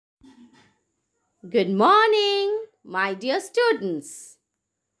Good morning, my dear students.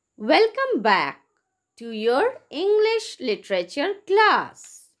 Welcome back to your English literature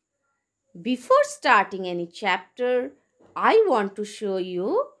class. Before starting any chapter, I want to show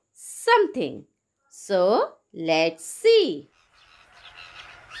you something. So, let's see.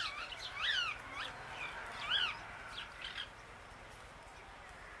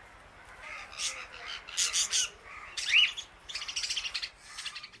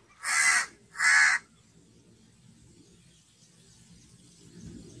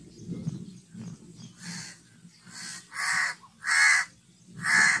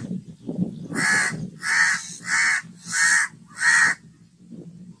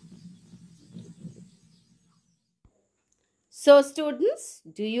 So, students,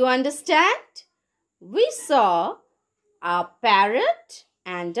 do you understand? We saw a parrot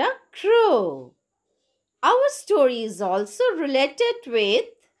and a crow. Our story is also related with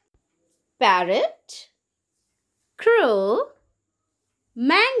parrot, crow,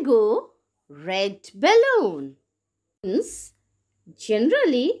 mango, red balloon.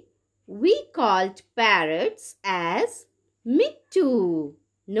 Generally, we called parrots as Mittu,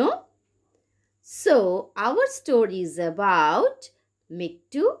 no? So, our story is about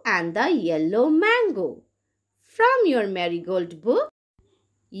Mittu and the yellow mango. From your Marigold book,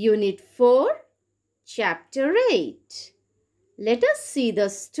 Unit 4, Chapter 8. Let us see the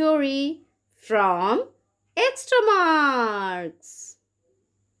story from Extramarks.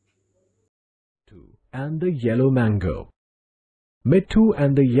 Mittu and the Yellow Mango. Mittu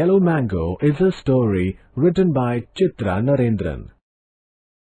and the Yellow Mango is a story written by Chitra Narendran.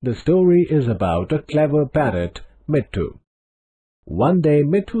 The story is about a clever parrot, Mittu. One day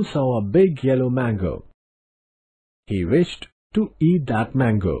Mittu saw a big yellow mango. He wished to eat that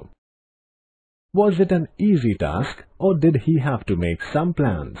mango. Was it an easy task or did he have to make some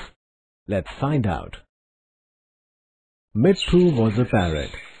plans? Let's find out. Mittu was a parrot.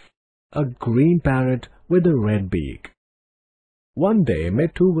 A green parrot with a red beak. One day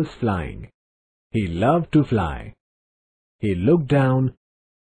Mittu was flying. He loved to fly. He looked down.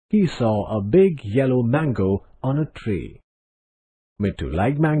 He saw a big yellow mango on a tree. Mittu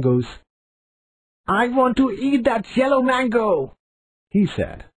liked mangoes. "I want to eat that yellow mango," he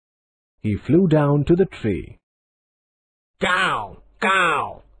said. He flew down to the tree. "Cow,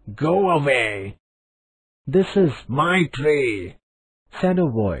 cow, go away. This is my tree," said a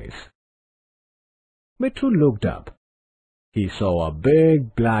voice. Mittu looked up. He saw a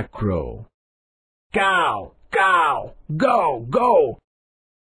big black crow. "Cow, cow, go, go!"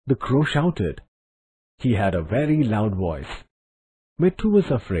 The crow shouted. He had a very loud voice. Mittu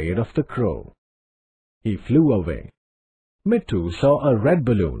was afraid of the crow. He flew away. Mittu saw a red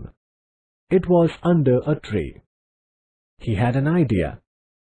balloon. It was under a tree. He had an idea.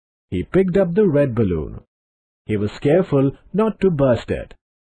 He picked up the red balloon. He was careful not to burst it.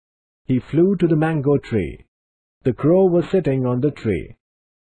 He flew to the mango tree. The crow was sitting on the tree.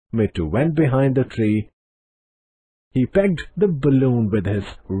 Mittu went behind the tree. He pegged the balloon with his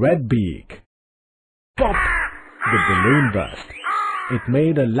red beak. Pop! The balloon burst. It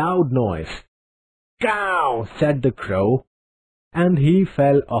made a loud noise. "Cow!" said the crow, and he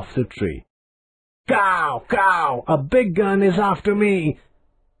fell off the tree. "Cow! Cow! A big gun is after me!"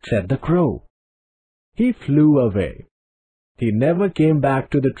 said the crow. He flew away. He never came back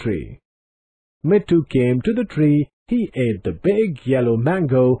to the tree. Mittu came to the tree. He ate the big yellow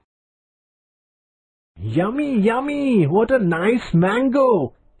mango. "Yummy, yummy! What a nice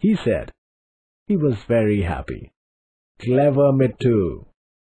mango!" he said. He was very happy. Clever Mittu.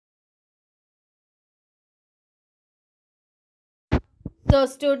 So,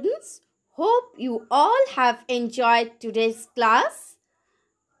 students, hope you all have enjoyed today's class.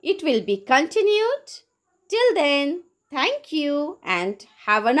 It will be continued. Till then, thank you and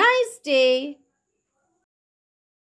have a nice day.